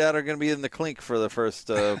Mom and Dad are going to be in the clink for the first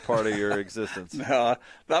part of your existence. No,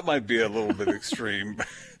 that might be a little bit extreme.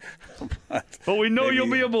 But we know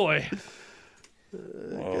you'll be a boy.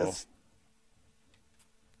 I guess.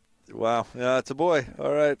 Wow. Yeah, it's a boy.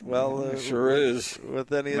 All right. Well, sure is.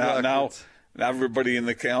 With any now, luck, now everybody in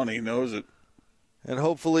the county knows it. And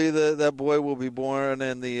hopefully that boy will be born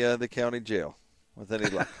in the county jail with any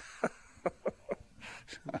luck.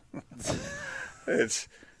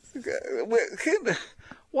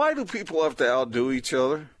 Why do people have to outdo each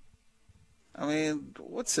other? I mean,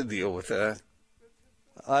 what's the deal with that?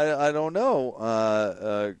 I don't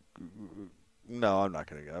know. No, I'm not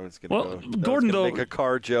going to go. I was going to Gordon, though, make a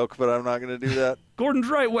car joke, but I'm not going to do that. Gordon's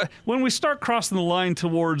right. When we start crossing the line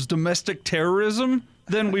towards domestic terrorism,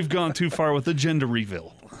 then we've gone too far with the gender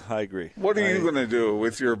reveal. I agree. What are you going to do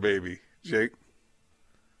with your baby, Jake?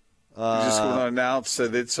 You're just going to announce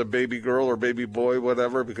that it's a baby girl or baby boy,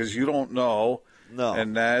 whatever, because you don't know. No.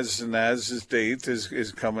 And Naz's date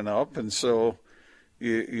is coming up, and so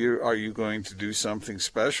are you going to do something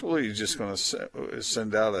special, or are you just going to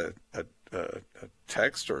send out a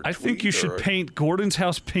text or a tweet? I think you should paint Gordon's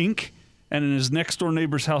house pink and in his next door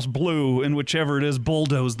neighbor's house blue, and whichever it is,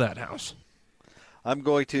 bulldoze that house. I'm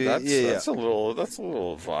going to. That's a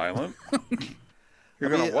little violent. You're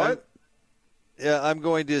going to what? I'm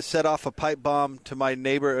going to set off a pipe bomb to my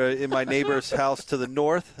neighbor in my neighbor's house to the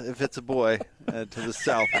north if it's a boy, and to the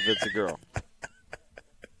south if it's a girl.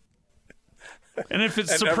 And if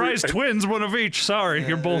it's surprise twins, one of each. Sorry,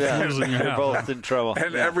 you're both losing your You're house. both in trouble.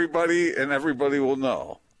 And everybody will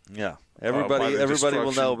know. Yeah, everybody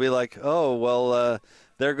will know. Be like, oh well,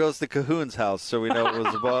 there goes the Cahoon's house, so we know it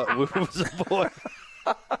was a boy.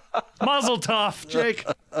 Mazel tov, Jake.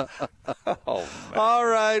 All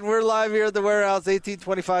right, we're live here at the warehouse,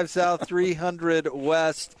 1825 South, 300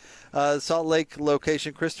 West, Salt Lake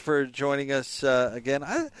location. Christopher joining us again.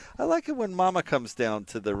 I like it when Mama comes down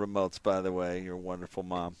to the remotes, by the way. Your wonderful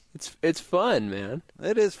mom. It's fun, man.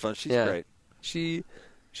 It is fun. She's great. She's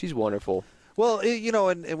wonderful. Well,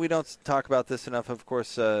 and we don't talk about this enough, of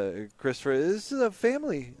course, Christopher. This is a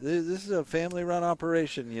family. This is a family-run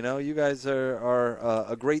operation. You guys are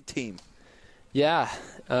a great team. Yeah,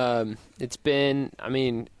 it's been. I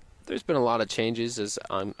mean, there's been a lot of changes, as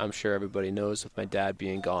I'm sure everybody knows, with my dad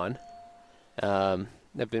being gone.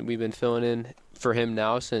 We've been filling in for him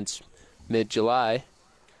now since mid-July.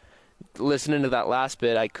 Listening to that last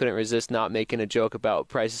bit, I couldn't resist not making a joke about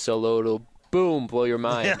prices so low it'll boom blow your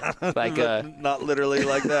mind. Like not literally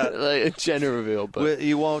like that. Like a gender reveal, but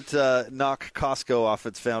you won't knock Costco off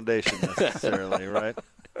its foundation necessarily, right?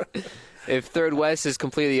 If Third West is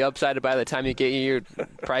completely upside by the time you get here, your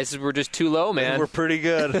prices were just too low, man. We're pretty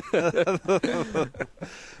good.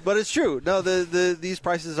 But it's true. No, these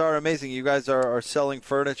prices are amazing. You guys are selling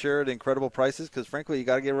furniture at incredible prices because, frankly, you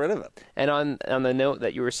got to get rid of it. And on the note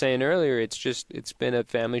that you were saying earlier, it's been a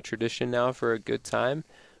family tradition now for a good time.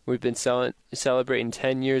 We've been celebrating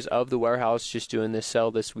 10 years of the warehouse, just doing this sale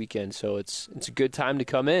this weekend. So it's a good time to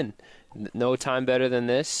come in. No time better than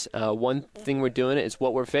this. One thing we're doing is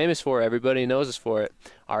what we're famous for. Everybody knows us for it.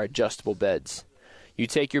 Our adjustable beds. You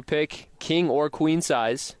take your pick, king or queen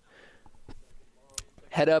size,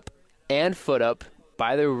 head up and foot up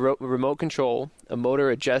by the remote control. A motor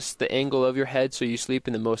adjusts the angle of your head so you sleep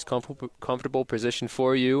in the most comfortable position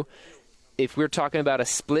for you. If we're talking about a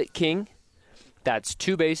split king, that's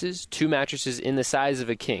 2 bases, 2 mattresses in the size of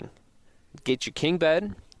a king. Get your king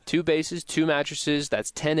bed, 2 bases, 2 mattresses.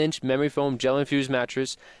 That's 10-inch memory foam gel-infused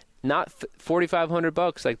mattress. Not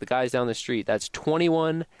 $4,500 like the guys down the street. That's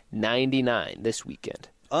 $21.99 this weekend.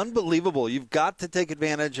 Unbelievable. You've got to take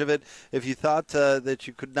advantage of it. If you thought that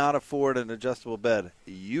you could not afford an adjustable bed,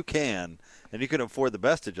 you can. And you can afford the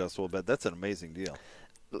best adjustable bed. That's an amazing deal.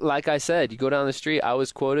 Like I said, you go down the street. I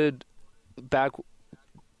was quoted back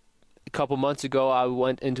a couple months ago. I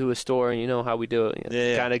went into a store, and you know how we do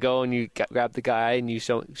it. Kind of go and you grab the guy and you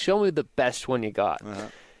show me the best one you got. Uh-huh.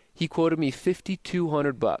 He quoted me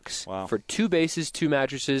 $5,200 for 2 bases, 2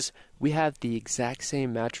 mattresses. We have the exact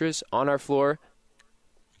same mattress on our floor.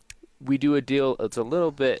 We do a deal. It's a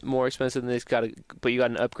little bit more expensive than this, but you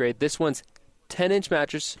got an upgrade. This one's 10-inch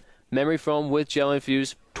mattress, memory foam with gel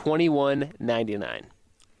infused, $21.99.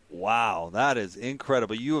 Wow, that is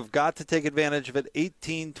incredible. You have got to take advantage of it.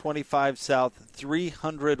 1825 South,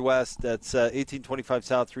 300 West. That's 1825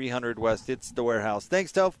 South, 300 West. It's the warehouse.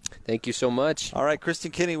 Thanks, Toph. Thank you so much. All right,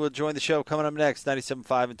 Kristen Kinney will join the show coming up next,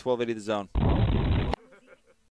 97.5 and 1280 The Zone.